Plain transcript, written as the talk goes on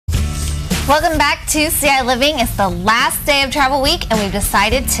Welcome back to CI Living. It's the last day of travel week, and we've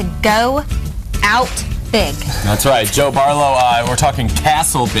decided to go out big. That's right. Joe Barlow, we're talking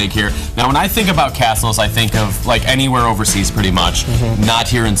castle big here. Now, when I think about castles, I think of like anywhere overseas pretty much. Not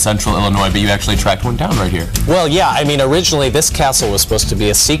here in central Illinois, but you actually tracked one down right here. Well, yeah. I mean, originally this castle was supposed to be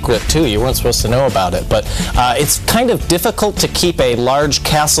a secret, too. You weren't supposed to know about it. But it's kind of difficult to keep a large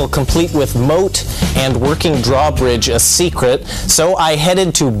castle complete with moat and working drawbridge a secret. So I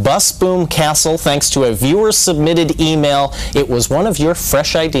headed to Busboom Castle thanks to a viewer-submitted email. It was one of your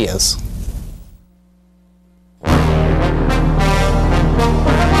fresh ideas.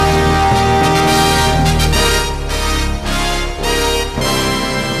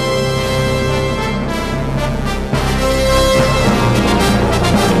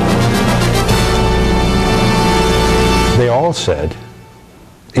 Said,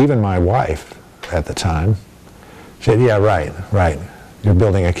 even my wife at the time said, yeah, right, you're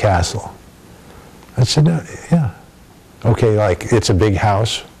building a castle. I said, no, yeah, okay, like it's a big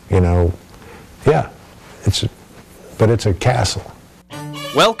house, you know, yeah, but it's a castle.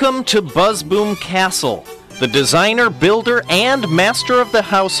 Welcome to Busboom Castle. The designer, builder, and master of the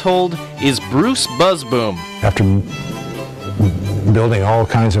household is Bruce Busboom. After building all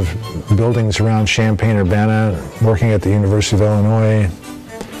kinds of buildings around Champaign-Urbana, working at the University of Illinois,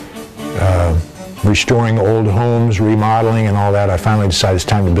 restoring old homes, remodeling and all that, I finally decided it's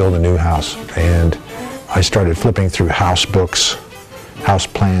time to build a new house. And I started flipping through house books, house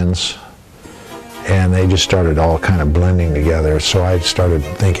plans, and they just started all kind of blending together. So I started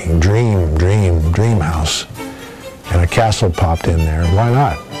thinking dream house. And a castle popped in there. Why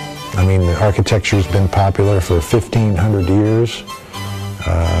not? I mean, the architecture's been popular for 1,500 years.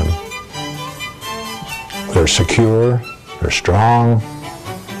 They're secure, they're strong,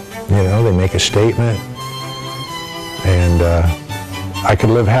 you know, they make a statement, and I could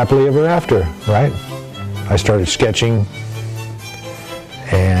live happily ever after, right? I started sketching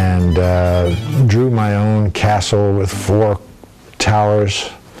and drew my own castle with 4 towers,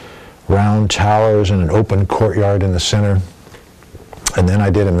 round towers, and an open courtyard in the center. And then I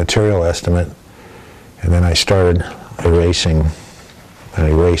did a material estimate, and then I started erasing and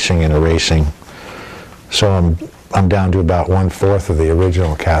erasing and erasing. So I'm down to about 1/4 of the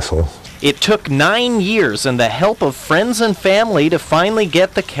original castle. It took 9 years and the help of friends and family to finally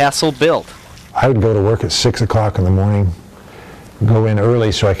get the castle built. I would go to work at 6 o'clock in the morning, go in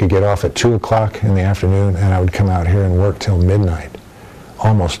early so I could get off at 2 o'clock in the afternoon, and I would come out here and work till midnight,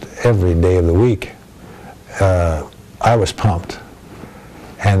 almost every day of the week. I was pumped.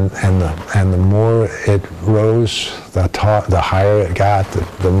 And the more it rose, the higher it got,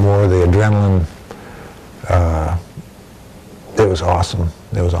 the more the adrenaline. It was awesome.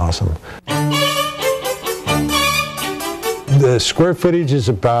 It was awesome. The square footage is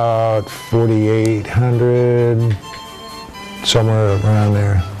about 4,800, somewhere around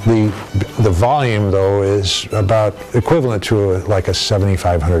there. The volume, though, is about equivalent to like a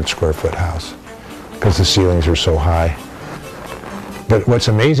 7,500 square foot house, because the ceilings are so high. But what's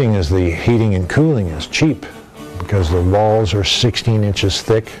amazing is the heating and cooling is cheap, because the walls are 16 inches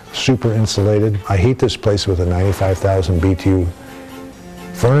thick, super insulated. I heat this place with a 95,000 BTU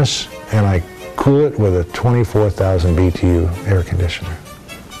furnace, and I cool it with a 24,000 BTU air conditioner.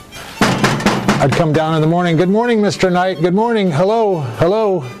 I'd come down in the morning, good morning, Mr. Knight, good morning, hello,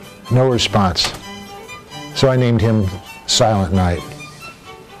 hello. No response. So I named him Silent Night.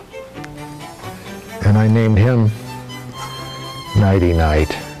 And I named him Nighty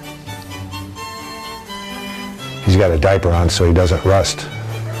Night. He's got a diaper on so he doesn't rust.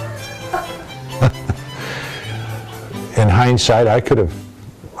 In hindsight, I could have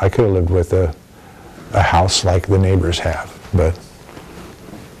lived with a house like the neighbors have, but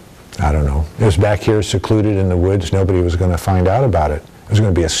I don't know. It was back here secluded in the woods. Nobody was going to find out about it. It was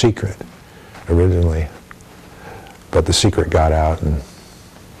going to be a secret originally, but the secret got out, and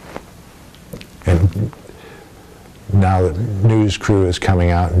now the news crew is coming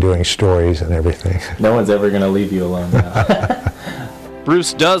out and doing stories and everything. No one's ever going to leave you alone now.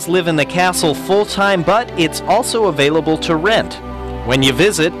 Bruce does live in the castle full-time, but it's also available to rent. When you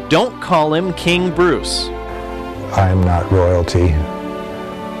visit, don't call him King Bruce. I'm not royalty.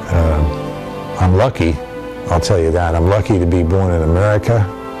 I'm lucky, I'll tell you that. I'm lucky to be born in America,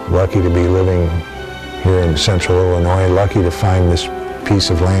 lucky to be living here in central Illinois, lucky to find this piece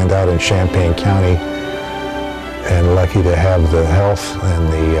of land out in Champaign County, and lucky to have the health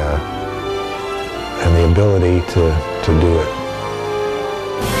and the ability to do it.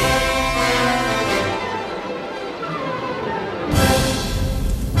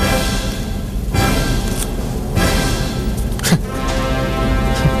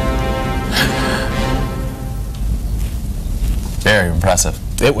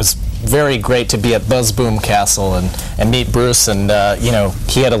 impressive. It was very great to be at Busboom Castle and meet Bruce, and you know,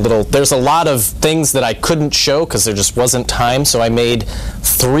 he had there's a lot of things that I couldn't show because there just wasn't time, so I made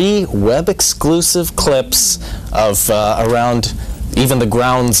 3 web-exclusive clips of around even the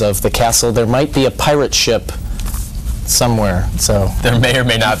grounds of the castle. There might be a pirate ship somewhere, so there may or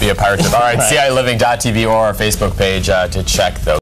may not be a pirate ship. All right, Right. CILiving.tv or our Facebook page to check those.